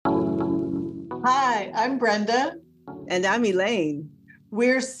Hi, I'm Brenda. And I'm Elaine.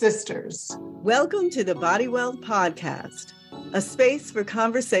 We're sisters. Welcome to the Body Wealth Podcast, a space for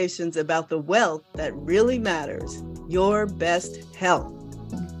conversations about the wealth that really matters, your best health.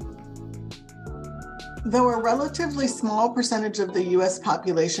 Though a relatively small percentage of the U.S.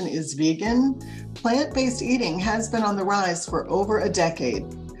 population is vegan, plant-based eating has been on the rise for over a decade.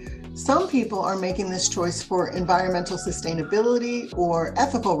 Some people are making this choice for environmental sustainability or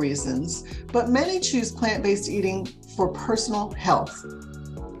ethical reasons, but many choose plant-based eating for personal health.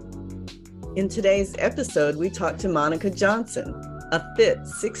 In today's episode, we talked to Monica Johnson, a fit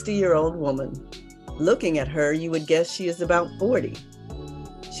 60-year-old woman. Looking at her, you would guess she is about 40.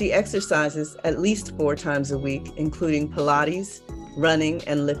 She exercises at least 4 times a week, including Pilates, running,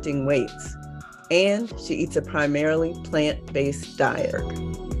 and lifting weights. And she eats a primarily plant-based diet.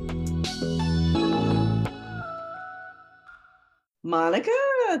 Monica,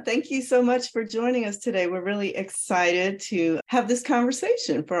 thank you so much for joining us today. We're really excited to have this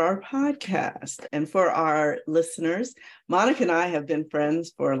conversation for our podcast and for our listeners. Monica and I have been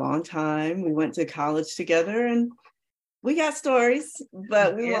friends for a long time. We went to college together and we got stories,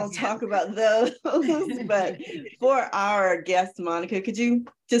 but we won't talk about those. But for our guest, Monica, could you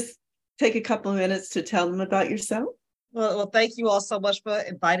just take a couple of minutes to tell them about yourself? Well, thank you all so much for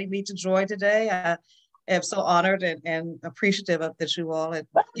inviting me to join today. I am so honored and appreciative of that you all have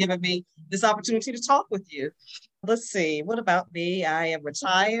given me this opportunity to talk with you. Let's see, what about me? I am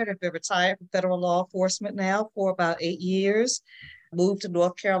retired. I've been retired from federal law enforcement now for about 8 years. Moved to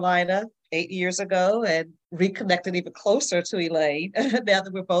North Carolina 8 years ago and reconnected even closer to Elaine now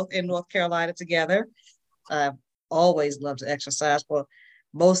that we're both in North Carolina together. I've always loved to exercise for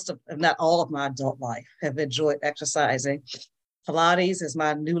most of, if not all of my adult life, have enjoyed exercising. Pilates is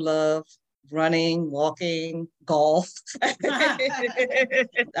my new love. Running, walking, golf. I've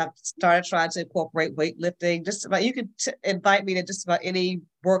started trying to incorporate weightlifting. Just about, you can invite me to just about any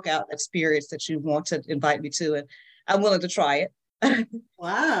workout experience that you want to invite me to, and I'm willing to try it.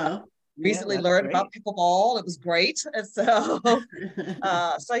 Wow. Recently learned about pickleball. It was great. And so,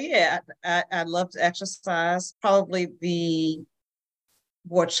 I love to exercise. Probably the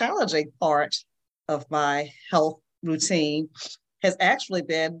more challenging part of my health routine has actually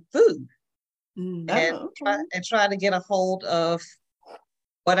been food. And trying to get a hold of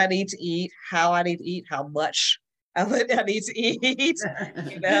what I need to eat, how I need to eat, how much I need to eat,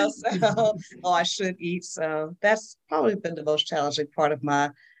 I should eat. So that's probably been the most challenging part of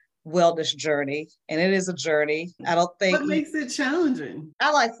my wellness journey. And it is a journey. I don't think. What makes it challenging?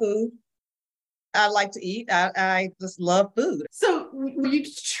 I like food. I like to eat. I just love food. So you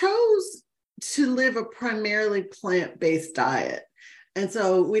chose to live a primarily plant-based diet. And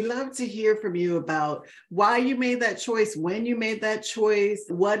so we'd love to hear from you about why you made that choice, when you made that choice,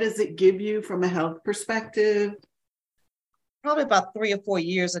 what does it give you from a health perspective? Probably about 3 or 4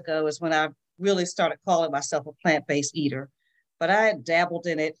 years ago is when I really started calling myself a plant-based eater. But I had dabbled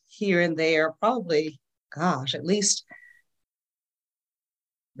in it here and there, probably, at least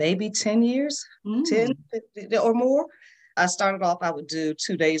maybe 10 years, 10 or more. I started off, I would do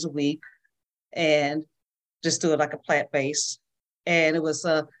 2 days a week and just do it like a plant-based. And it was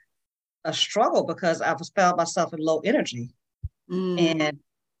a struggle because I found myself in low energy. And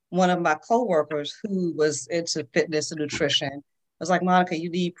one of my coworkers who was into fitness and nutrition was like, Monica,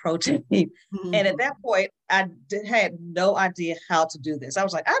 you need protein. And at that point, I had no idea how to do this. I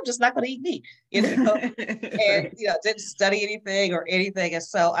was like, I'm just not going to eat meat, and didn't study anything or anything. And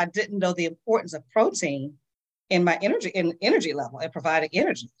so I didn't know the importance of protein in my energy level and providing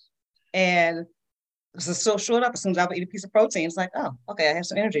energy. And so showed up as soon as I would eat a piece of protein. It's like, oh, okay, I have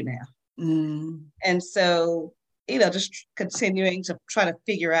some energy now. And so, just continuing to try to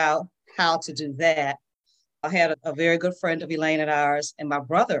figure out how to do that. I had a very good friend of Elaine and ours and my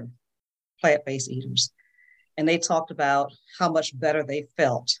brother, plant-based eaters. And they talked about how much better they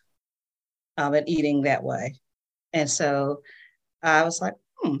felt at eating that way. And so I was like,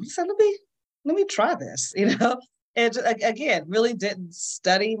 so let me try this, And again, really didn't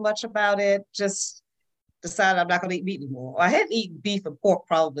study much about it, just decided I'm not going to eat meat anymore. I hadn't eaten beef and pork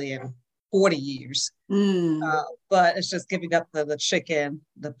probably in 40 years, but it's just giving up the chicken,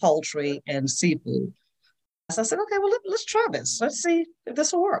 the poultry, and seafood. So I said, okay, well, let's try this. Let's see if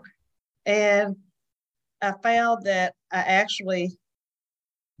this will work. And I found that I actually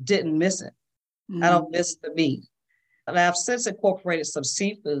didn't miss it. I don't miss the meat. And I've since incorporated some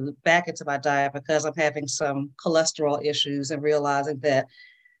seafood back into my diet because I'm having some cholesterol issues and realizing that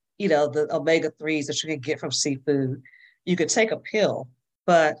the omega-3s that you can get from seafood, you could take a pill.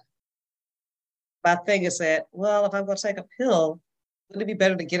 But my thing is that, well, if I'm going to take a pill, wouldn't it be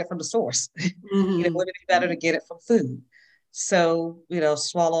better to get it from the source? Mm-hmm. Wouldn't it be better to get it from food? So,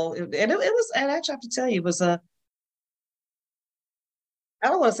 swallow. And it was, and I actually have to tell you, it was I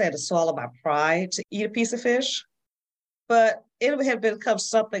don't want to say I had to swallow my pride to eat a piece of fish, but it had become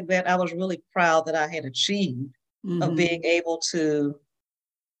something that I was really proud that I had achieved of being able to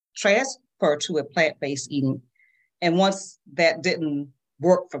transfer to a plant-based eating. And once that didn't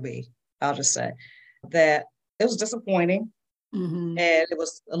work for me, I'll just say that it was disappointing and it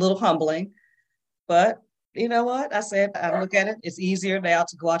was a little humbling. But you know what? I said, I look at it, it's easier now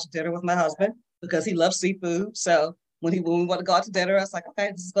to go out to dinner with my husband because he loves seafood. So when we want to go out to dinner, I was like,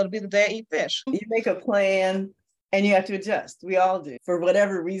 okay, this is going to be the day I eat fish. You make a plan and you have to adjust. We all do. For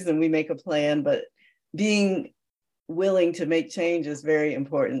whatever reason, we make a plan, but being willing to make change is very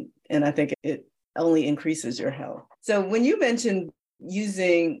important. And I think it only increases your health. So when you mentioned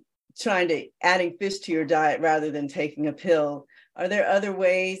adding fish to your diet rather than taking a pill, are there other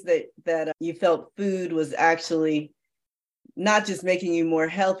ways that you felt food was actually not just making you more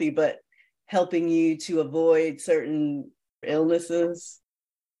healthy, but helping you to avoid certain illnesses?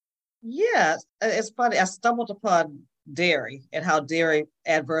 Yeah, it's funny. I stumbled upon dairy and how dairy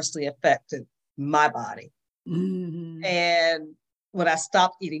adversely affected my body. And when I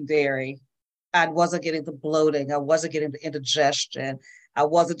stopped eating dairy, I wasn't getting the bloating. I wasn't getting the indigestion. I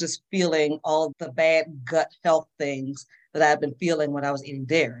wasn't just feeling all the bad gut health things that I've been feeling when I was eating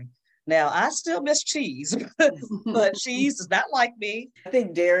dairy. Now, I still miss cheese, but cheese is not like me. I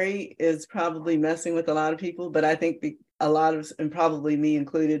think dairy is probably messing with a lot of people, but I think a lot of, and probably me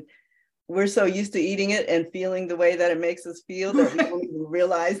included, we're so used to eating it and feeling the way that it makes us feel that we don't even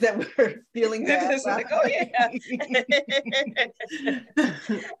realize that we're feeling bad. Like, oh, yeah.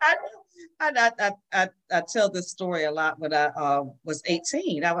 I tell this story a lot. When I was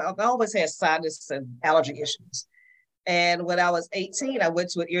 18, I always had sinus and allergy issues. And when I was 18, I went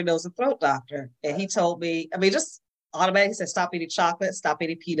to an ear, nose, and throat doctor. And he told me, just automatically said, stop eating chocolate, stop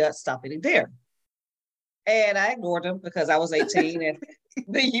eating peanuts, stop eating dairy. And I ignored him because I was 18 and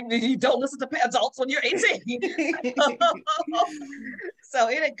you don't listen to adults when you're 18. So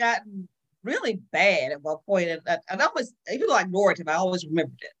it had gotten really bad at one point. And I always, even though I ignored him, I always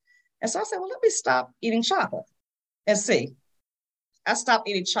remembered it. And so I said, well, let me stop eating chocolate and see. I stopped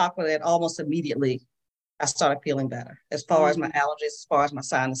eating chocolate and almost immediately I started feeling better as far as my allergies, as far as my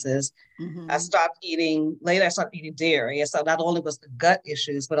sinuses. I started eating dairy. And so not only was the gut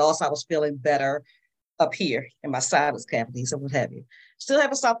issues, but also I was feeling better up here in my sinus cavities and what have you. Still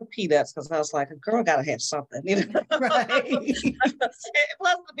haven't stopped the peanuts because I was like, a girl got to have something. Right.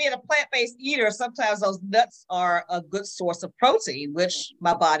 Plus, being a plant-based eater, sometimes those nuts are a good source of protein, which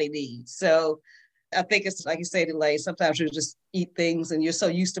my body needs. So I think it's like you said, Elaine, sometimes you just eat things and you're so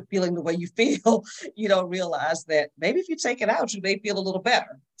used to feeling the way you feel, you don't realize that maybe if you take it out, you may feel a little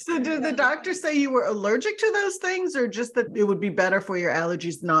better. So did the doctor say you were allergic to those things or just that it would be better for your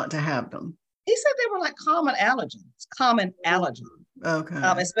allergies not to have them? He said they were like common allergens. Okay.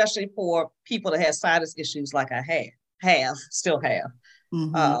 Especially for people that have sinus issues like I still have.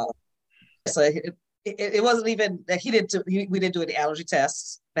 So it wasn't even that we didn't do any allergy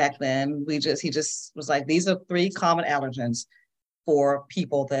tests back then. He just was like, these are 3 common allergens for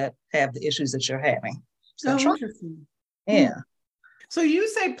people that have the issues that you're having. So interesting. Yeah. So you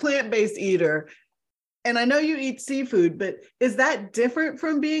say plant-based eater, and I know you eat seafood, but is that different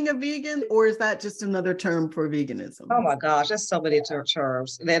from being a vegan or is that just another term for veganism? Oh my gosh, there's so many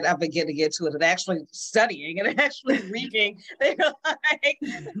terms. And then I've been getting into it and actually studying and actually reading.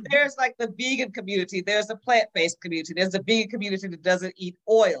 There's like the vegan community, there's the plant-based community, there's the vegan community that doesn't eat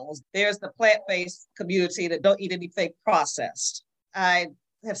oils, there's the plant-based community that don't eat anything processed. I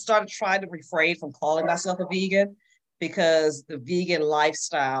have started trying to refrain from calling myself a vegan because the vegan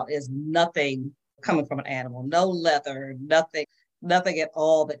lifestyle is nothing coming from an animal, no leather, nothing at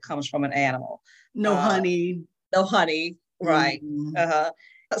all that comes from an animal. No honey, right.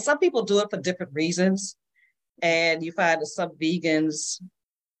 Some people do it for different reasons. And you find that some vegans,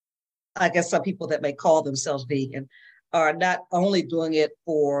 I guess some people that may call themselves vegan, are not only doing it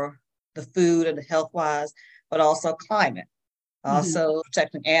for the food and the health wise, but also climate, also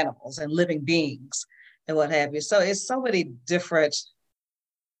protecting animals and living beings and what have you. So it's so many different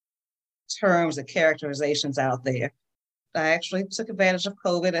terms and characterizations out there. I actually took advantage of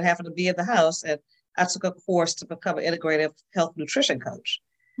COVID and happened to be in the house, and I took a course to become an integrative health nutrition coach.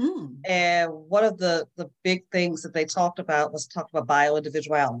 And one of the big things that they talked about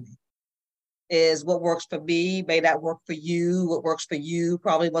bio-individuality. Is what works for me may not work for you. What works for you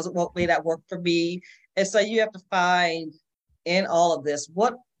probably may not work for me. And so you have to find in all of this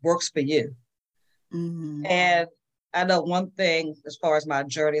what works for you. And I know one thing as far as my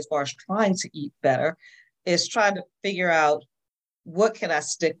journey, as far as trying to eat better, is trying to figure out what can I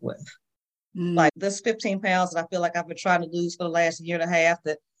stick with. Like this 15 pounds that I feel like I've been trying to lose for the last year and a half,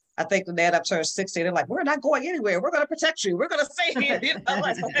 that I think the dad I've turned 60, they're like, we're not going anywhere. We're going to protect you. We're going to save you. You know,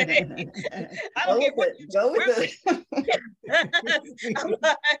 like, I don't get what go with it. I'm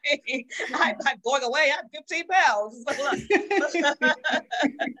like, I'm not going away. I'm 15 pounds.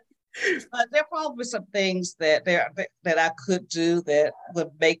 But there are probably some things that I could do that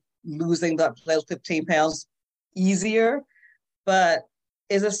would make losing those 15 pounds easier. But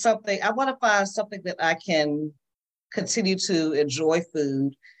is it something I want to find something that I can continue to enjoy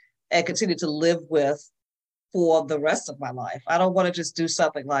food and continue to live with for the rest of my life? I don't want to just do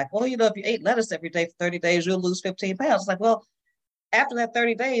something like, well, you know, if you ate lettuce every day for 30 days, you'll lose 15 pounds. It's like, well, after that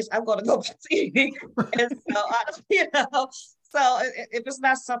 30 days, I'm going to go back to eating. And so, so if it's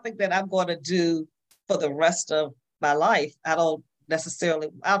not something that I'm going to do for the rest of my life, I don't necessarily,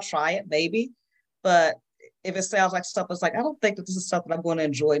 I'll try it maybe, but if it sounds like stuff, it's like, I don't think that this is something I'm going to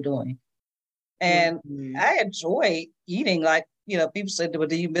enjoy doing. And I enjoy eating. Like, you know, people say, well,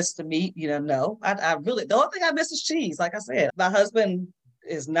 do you miss the meat? You know, no, I really, the only thing I miss is cheese. Like I said, my husband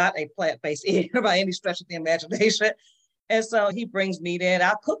is not a plant-based eater by any stretch of the imagination. And so he brings meat in.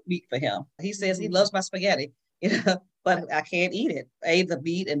 I'll cook meat for him. He says he loves my spaghetti, you know, but I can't eat it. A, the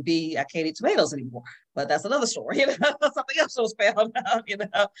meat, and B, I can't eat tomatoes anymore. But that's another story, you know, something else was found out, you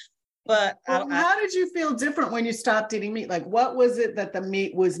know. But how did you feel different when you stopped eating meat? Like, what was it that the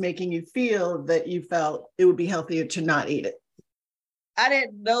meat was making you feel that you felt it would be healthier to not eat it? I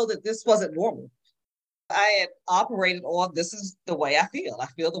didn't know that this wasn't normal. I had operated on, this is the way I feel. I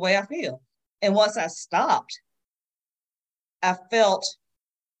feel the way I feel. And once I stopped, I felt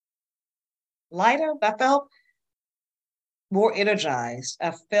lighter. I felt more energized.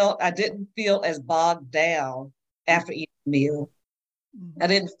 I didn't feel as bogged down after eating a meal. I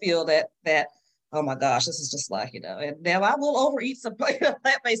didn't feel that, oh my gosh, this is just like, you know, and now I will overeat some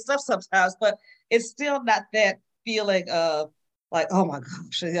plant-based stuff sometimes, but it's still not that feeling of like, oh my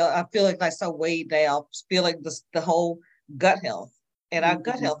gosh, you know, I feel like so weighed down, feeling the whole gut health. And our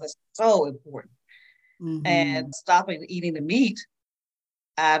gut health is so important. And stopping eating the meat,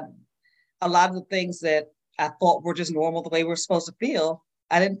 a lot of the things that I thought were just normal, the way we're supposed to feel,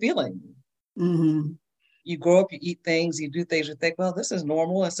 I didn't feel anymore. You grow up, you eat things, you do things, you think, well, this is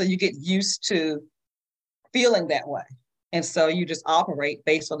normal. And so you get used to feeling that way. And so you just operate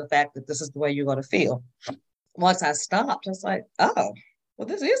based on the fact that this is the way you're going to feel. Once I stopped, I was like, oh, well,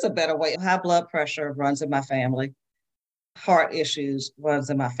 this is a better way. High blood pressure runs in my family. Heart issues runs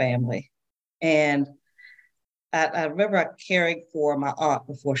in my family. And I remember caring for my aunt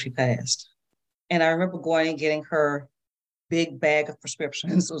before she passed. And I remember going and getting her big bag of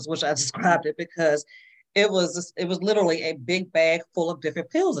prescriptions, which I described it, because it was literally a big bag full of different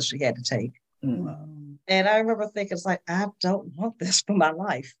pills that she had to take. And I remember thinking, it's like, I don't want this for my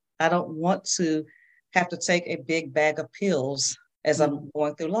life. I don't want to have to take a big bag of pills as I'm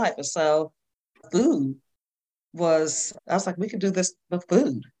going through life. And so food I was like, we could do this with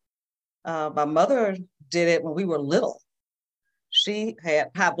food. My mother did it when we were little. She had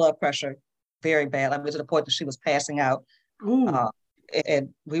high blood pressure, very bad. I mean, to the point that she was passing out. And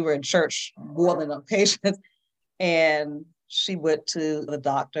we were in church more than occasions. And she went to the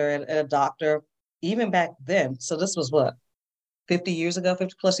doctor, and a doctor, even back then, so this was what, 50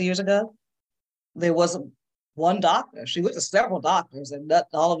 plus years ago, there wasn't one doctor. She went to several doctors, and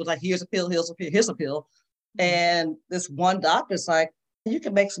all of it was like, here's a pill, here's a pill. And this one doctor's like, you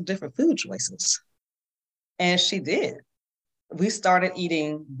can make some different food choices. And she did. We started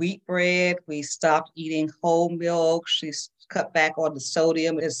eating wheat bread. We stopped eating whole milk. She cut back on the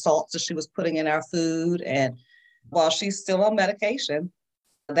sodium and salts that she was putting in our food. And while she's still on medication,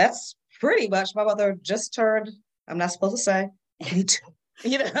 that's pretty much, my mother just turned, I'm not supposed to say, 82.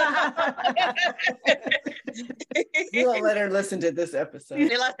 You know? You won't let her listen to this episode.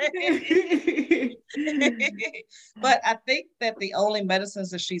 But I think that the only medicines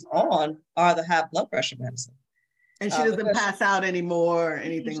that she's on are the high blood pressure medicine. And she doesn't pass out anymore or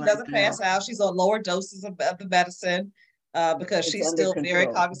anything like that. She doesn't pass out. She's on lower doses of the medicine because she's still very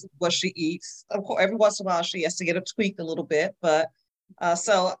cognizant of what she eats. Of course, every once in a while she has to get it tweaked a little bit. But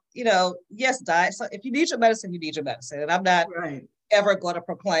so, you know, yes, diet. So if you need your medicine, you need your medicine. And I'm not ever going to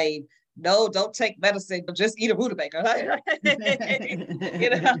proclaim no, don't take medicine, but just eat a rutabaga.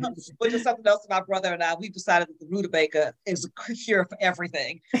 Which is something else my brother and I, we've decided that the rutabaga is a cure for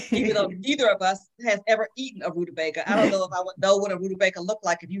everything. Even though neither of us has ever eaten a rutabaga. I don't know if I would know what a rutabaga looked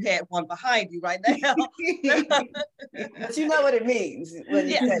like if you had one behind you right now. But you know what it means. When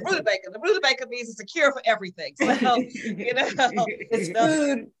you rutabaga. The rutabaga means it's a cure for everything. So, it's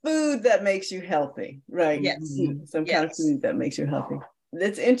food that makes you healthy, right? Yes. Some kind of food that makes you healthy.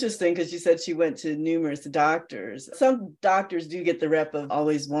 It's interesting because you said she went to numerous doctors. Some doctors do get the rep of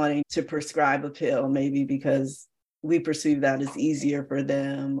always wanting to prescribe a pill, maybe because we perceive that as easier for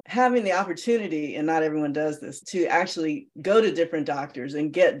them. Having the opportunity, and not everyone does this, to actually go to different doctors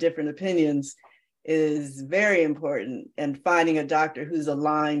and get different opinions is very important. And finding a doctor who's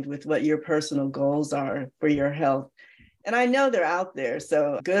aligned with what your personal goals are for your health. And I know they're out there,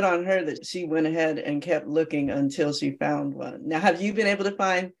 so good on her that she went ahead and kept looking until she found one. Now, have you been able to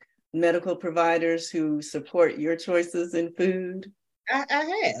find medical providers who support your choices in food? I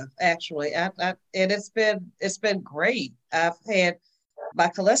have actually, and it's been great. I've had my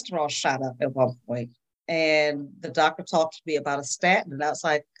cholesterol shot up at one point, and the doctor talked to me about a statin, and I was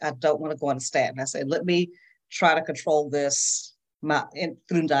like, I don't want to go on a statin. I said, let me try to control this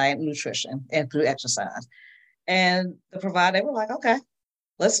through diet and nutrition and through exercise. And the provider, they were like, okay,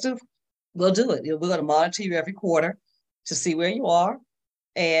 we'll do it. We're going to monitor you every quarter to see where you are.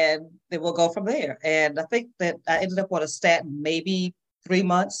 And then we'll go from there. And I think that I ended up on a statin maybe 3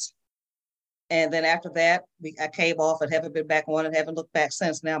 months. And then after that, I came off and haven't been back on and haven't looked back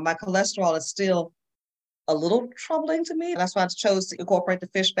since. Now, my cholesterol is still a little troubling to me. That's why I chose to incorporate the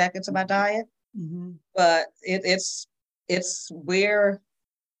fish back into my diet. Mm-hmm. But it's where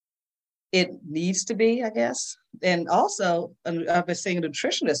it needs to be, I guess. And also, I've been seeing a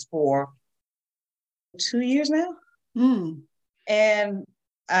nutritionist for 2 years now. And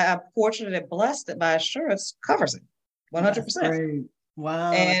I'm fortunate and blessed that my insurance covers it 100%. That's great.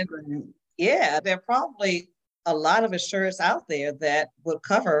 Wow. And yeah, there are probably a lot of insurance out there that would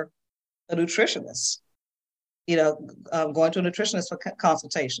cover a nutritionist, going to a nutritionist for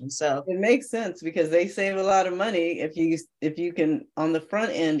consultation. So it makes sense because they save a lot of money if you can on the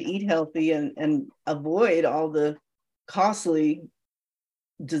front end eat healthy and avoid all the costly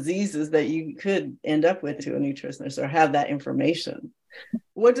diseases that you could end up with to a nutritionist or have that information.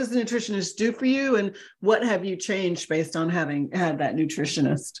 What does the nutritionist do for you, and what have you changed based on having had that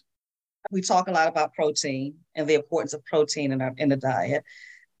nutritionist? We talk a lot about protein and the importance of protein in the diet.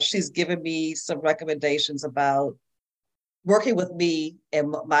 She's given me some recommendations about working with me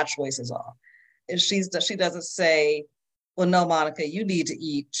and my choices are. And she doesn't say, well, no, Monica, you need to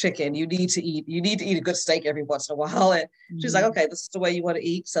eat chicken. You need to eat a good steak every once in a while. And she's like, okay, this is the way you want to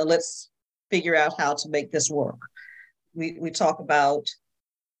eat. So let's figure out how to make this work. We talk about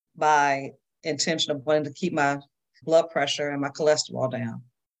my intention of wanting to keep my blood pressure and my cholesterol down.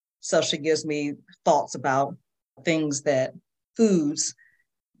 So she gives me thoughts about foods that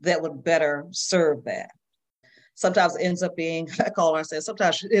would better serve that. Sometimes it ends up being, I call her and say,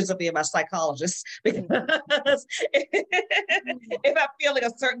 sometimes she ends up being my psychologist because if I'm feeling a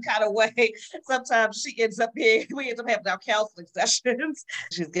certain kind of way, sometimes we end up having our counseling sessions.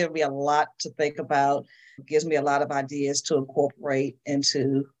 She's given me a lot to think about, gives me a lot of ideas to incorporate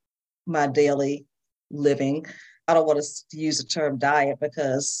into my daily living. I don't want to use the term diet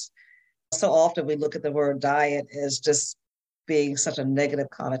because so often we look at the word diet as just being such a negative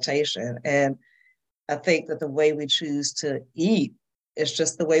connotation. And I think that the way we choose to eat is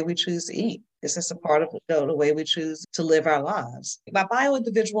just the way we choose to eat. It's just a part of the way we choose to live our lives. My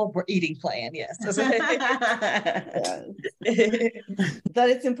bio-individual eating plan, yes. But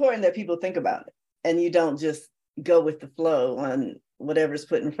it's important that people think about it and you don't just go with the flow on whatever's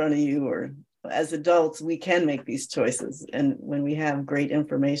put in front of you. Or as adults, we can make these choices. And when we have great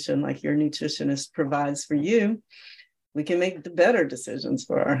information like your nutritionist provides for you, we can make the better decisions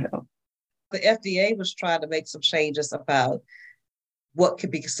for our health. The FDA was trying to make some changes about what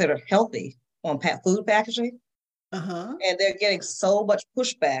could be considered healthy on food packaging. And they're getting so much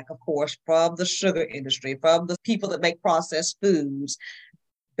pushback, of course, from the sugar industry, from the people that make processed foods,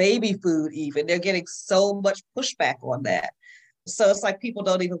 baby food even. They're getting so much pushback on that. So it's like people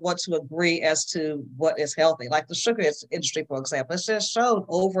don't even want to agree as to what is healthy. Like the sugar industry, for example, it's just shown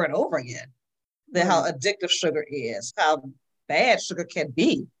over and over again that how addictive sugar is, how bad sugar can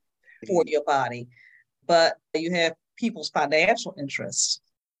be for your body. But you have people's financial interests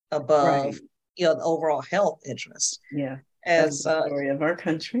above the overall health interests. Yeah. That's the story of our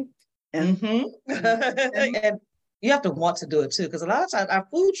country. And, and you have to want to do it too, because a lot of times our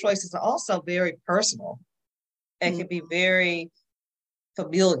food choices are also very personal and can be very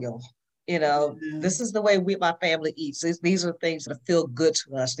familial. This is the way my family eats. These are things that feel good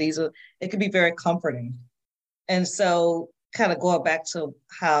to us. It can be very comforting. And so kind of going back to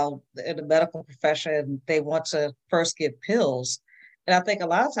how in the medical profession, they want to first give pills. And I think a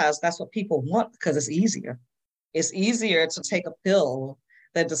lot of times that's what people want because it's easier. It's easier to take a pill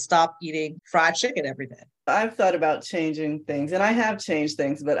than to stop eating fried chicken every day. I've thought about changing things, and I have changed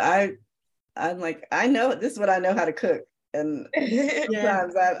things, but I'm like, I know this is what I know how to cook. And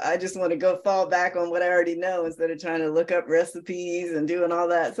sometimes I just want to go fall back on what I already know instead of trying to look up recipes and doing all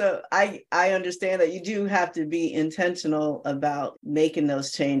that. So I understand that you do have to be intentional about making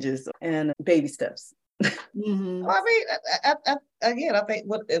those changes and baby steps. Mm-hmm. Well, I mean, again, I think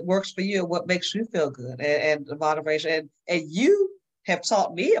what it works for you, what makes you feel good, and the motivation. And you have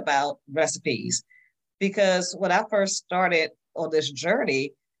taught me about recipes because when I first started on this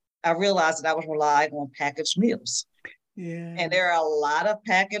journey, I realized that I was relying on packaged meals. Yeah. And there are a lot of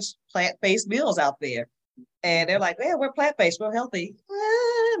packaged plant-based meals out there. And they're like, yeah, we're plant-based, we're healthy.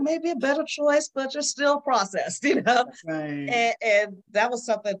 Maybe a better choice, but you're still processed, Right. And that was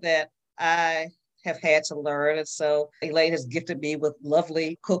something that I have had to learn. And so Elaine has gifted me with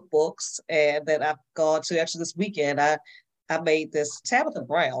lovely cookbooks and that I've gone to. Actually, this weekend, I made this Tabitha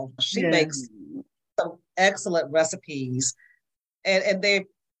Brown. She makes some excellent recipes and they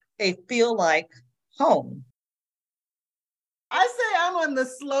feel like home. I say I'm on the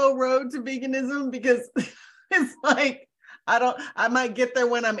slow road to veganism because it's like, I might get there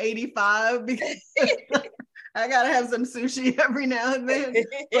when I'm 85 because I got to have some sushi every now and then.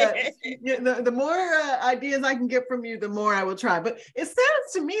 But the more ideas I can get from you, the more I will try. But it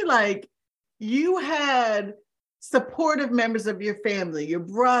sounds to me like you had supportive members of your family, your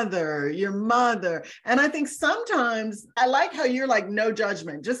brother, your mother. And I think sometimes I like how you're like, no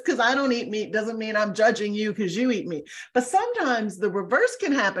judgment. Just because I don't eat meat doesn't mean I'm judging you because you eat meat. But sometimes the reverse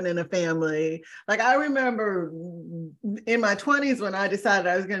can happen in a family. Like I remember in my 20s when I decided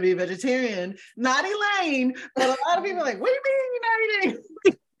I was going to be a vegetarian, not Elaine, but a lot of people are like, what do you mean you're not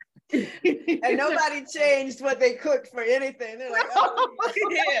eating? And nobody changed what they cooked for anything. They're like, oh,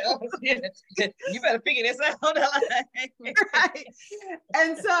 yeah. You better figure this out. Right.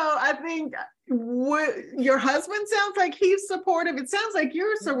 And so I think your husband sounds like he's supportive. It sounds like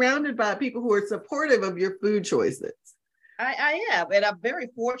you're surrounded by people who are supportive of your food choices. I am, and I'm very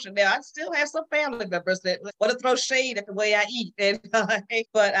fortunate. Now, I still have some family members that want to throw shade at the way I eat,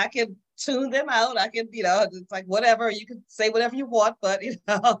 but I can tune them out. I can, it's like whatever, you can say whatever you want, but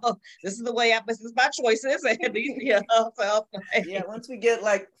this is the way this is my choices. And so, yeah, once we get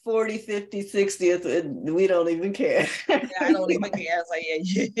like 40, 50, 60, we don't even care. Yeah, I don't even care. It's like,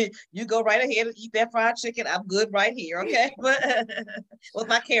 yeah, you go right ahead and eat that fried chicken. I'm good right here, okay? But with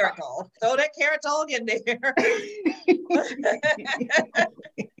my carrot dog. Throw that carrot dog in there.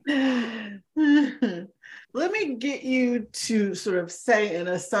 Let me get you to sort of say in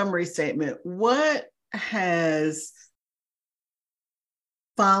a summary statement, what has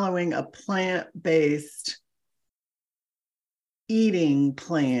following a plant-based eating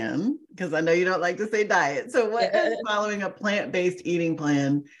plan, because I know you don't like to say diet, so what has following a plant-based eating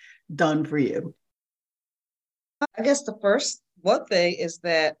plan done for you? I guess the first one thing is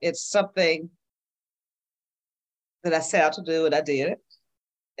that it's something that I set out to do and I did it.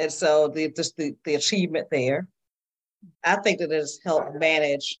 And so the achievement there, I think that it has helped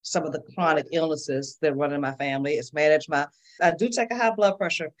manage some of the chronic illnesses that run in my family. It's managed I do take a high blood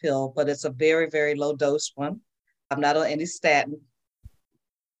pressure pill, but it's a very, very low dose one. I'm not on any statin.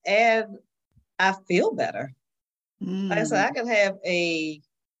 And I feel better. Like I said, I can have a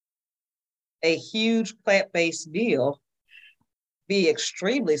huge plant-based meal, be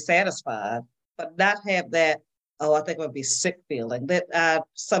extremely satisfied, but not have that, I think it would be sick feeling that I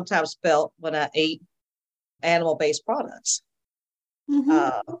sometimes felt when I ate animal-based products.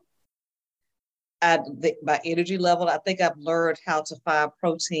 Mm-hmm. My energy level, I think I've learned how to find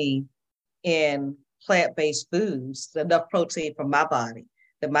protein in plant-based foods, enough protein for my body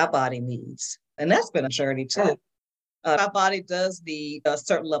that my body needs. And that's been a journey too. My body does need a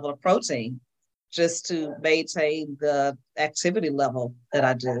certain level of protein just to maintain the activity level that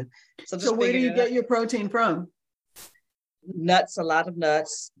I do. So where do you get your protein from? Nuts, a lot of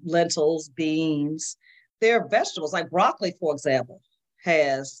nuts, lentils, beans. There are vegetables like broccoli, for example,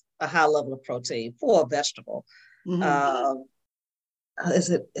 has a high level of protein for a vegetable. Mm-hmm. Is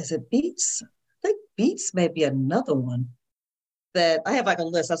it beets? I think beets may be another one that I have like a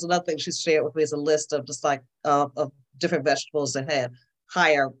list. That's another thing she shared with me is a list of just like of different vegetables that have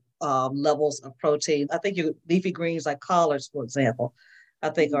higher levels of protein. I think your leafy greens like collards, for example, I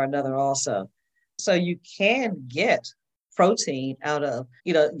think are another also. So you can get protein out of,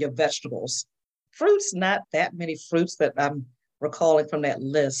 your vegetables. Fruits, not that many fruits that I'm recalling from that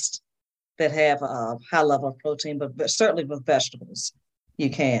list that have a high level of protein, but certainly with vegetables, you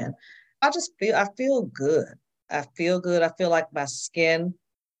can. I feel good. I feel good. I feel like my skin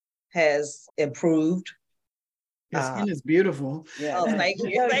has improved. Your skin is beautiful. Yeah. Oh, thank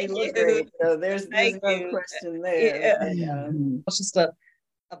you. Thank you. Great. So there's no you. question there. Yeah. It's just a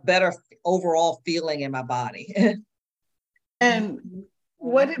better overall feeling in my body. And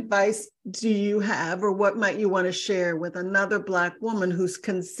what advice do you have, or what might you want to share with another Black woman who's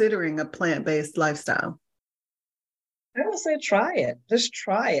considering a plant-based lifestyle? I would say try it. Just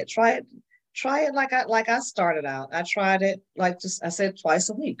try it. Try it like I started out. I tried it I said twice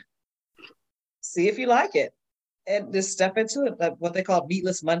a week. See if you like it. And just step into it, like what they call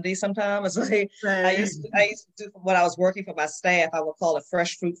meatless Monday sometimes. Like, I used to do when I was working for my staff, I would call it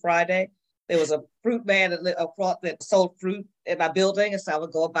Fresh Fruit Friday. There was a fruit man that sold fruit in my building, and so I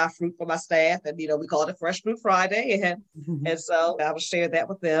would go and buy fruit for my staff, and we called it Fresh Fruit Friday, and so I would share that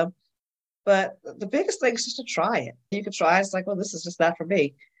with them. But the biggest thing is just to try it. You can try it. It's like, well, this is just not for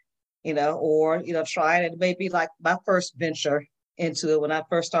me, or try it. And maybe like my first venture into it when I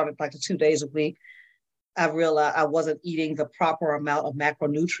first started, like the 2 days a week, I realized I wasn't eating the proper amount of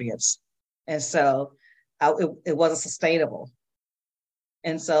macronutrients, and so it wasn't sustainable.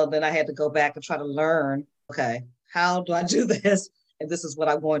 And so then I had to go back and try to learn, okay, how do I do this? And this is what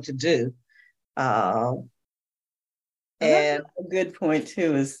I'm going to do. And a good point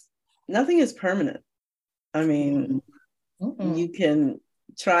too is nothing is permanent. I mean, you can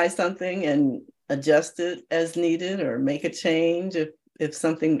try something and adjust it as needed or make a change if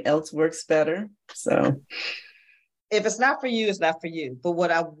something else works better. So if it's not for you, it's not for you. But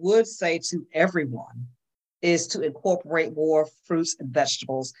what I would say to everyone is to incorporate more fruits and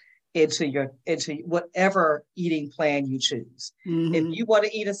vegetables into whatever eating plan you choose. Mm-hmm. If you want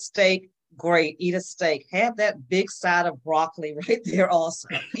to eat a steak, great, eat a steak. Have that big side of broccoli right there also.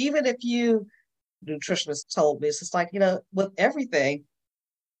 Even if nutritionist told me, it's just like, with everything,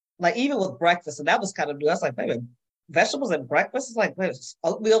 like even with breakfast, and that was kind of new. I was like, baby, vegetables at breakfast is like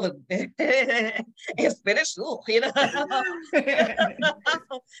oatmeal and spinach. Ooh,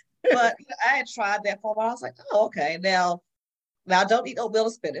 But I had tried that for a while. I was like, oh, okay. Now I don't eat oatmeal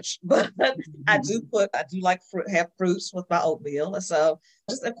and spinach, but I do have fruits with my oatmeal. And so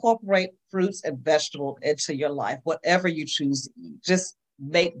just incorporate fruits and vegetables into your life, whatever you choose to eat. Just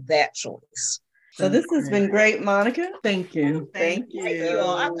make that choice. So this has been great, Monica. Thank you. Thank you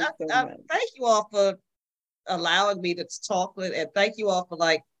all. Thank you all for allowing me to talk with, and thank you all for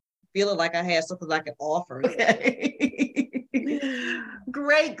feeling like I had something I could offer. Okay.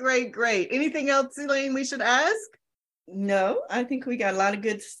 Great. Anything else, Elaine, we should ask? No, I think we got a lot of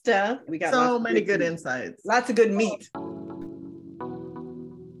good stuff. We got so many good insights. Lots of good meat.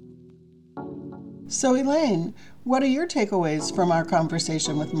 So Elaine, what are your takeaways from our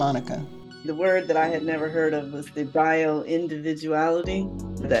conversation with Monica? The word that I had never heard of was the bio-individuality,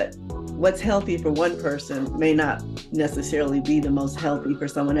 that what's healthy for one person may not necessarily be the most healthy for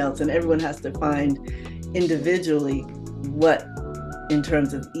someone else. And everyone has to find individually what, in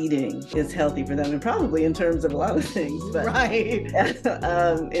terms of eating, is healthy for them, and probably in terms of a lot of things. But right.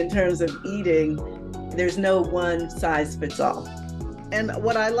 In terms of eating, there's no one size fits all. And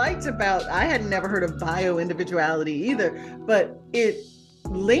what I liked about, I had never heard of bio-individuality either, but it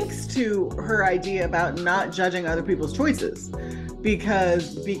links to her idea about not judging other people's choices.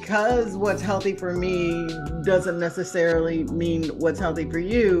 Because what's healthy for me doesn't necessarily mean what's healthy for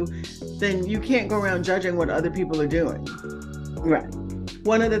you, then you can't go around judging what other people are doing. Right.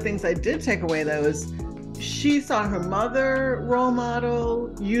 One of the things I did take away though is she saw her mother role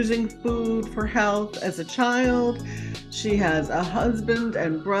model using food for health as a child. She has a husband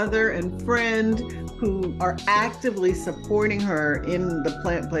and brother and friend who are actively supporting her in the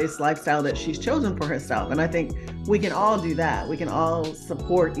plant-based lifestyle that she's chosen for herself. And I think we can all do that. We can all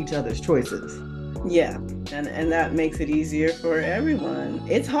support each other's choices. Yeah, and that makes it easier for everyone.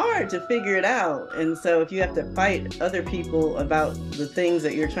 It's hard to figure it out. And so if you have to fight other people about the things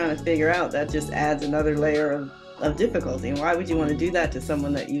that you're trying to figure out, that just adds another layer of difficulty. And why would you want to do that to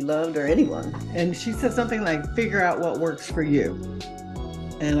someone that you loved or anyone? And she said something like, figure out what works for you.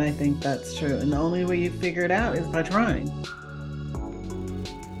 And I think that's true. And the only way you figure it out is by trying.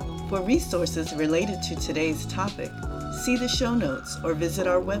 For resources related to today's topic, see the show notes or visit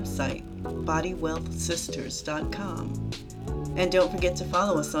our website, bodywealthsisters.com. And don't forget to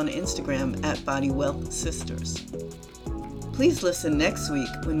follow us on Instagram at bodywealthsisters. Please listen next week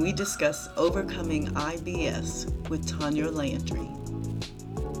when we discuss overcoming IBS with Tanya Landry.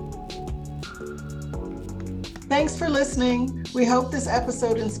 Thanks for listening. We hope this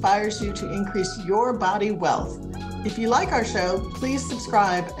episode inspires you to increase your body wealth. If you like our show, please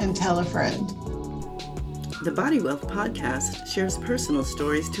subscribe and tell a friend. The Body Wealth Podcast shares personal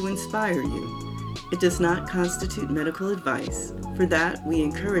stories to inspire you. It does not constitute medical advice. For that, we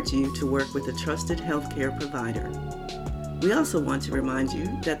encourage you to work with a trusted healthcare provider. We also want to remind you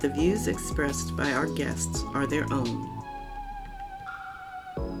that the views expressed by our guests are their own.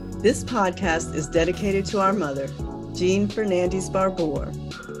 This podcast is dedicated to our mother, Jean Fernandez Barbour,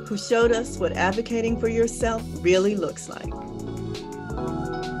 who showed us what advocating for yourself really looks like.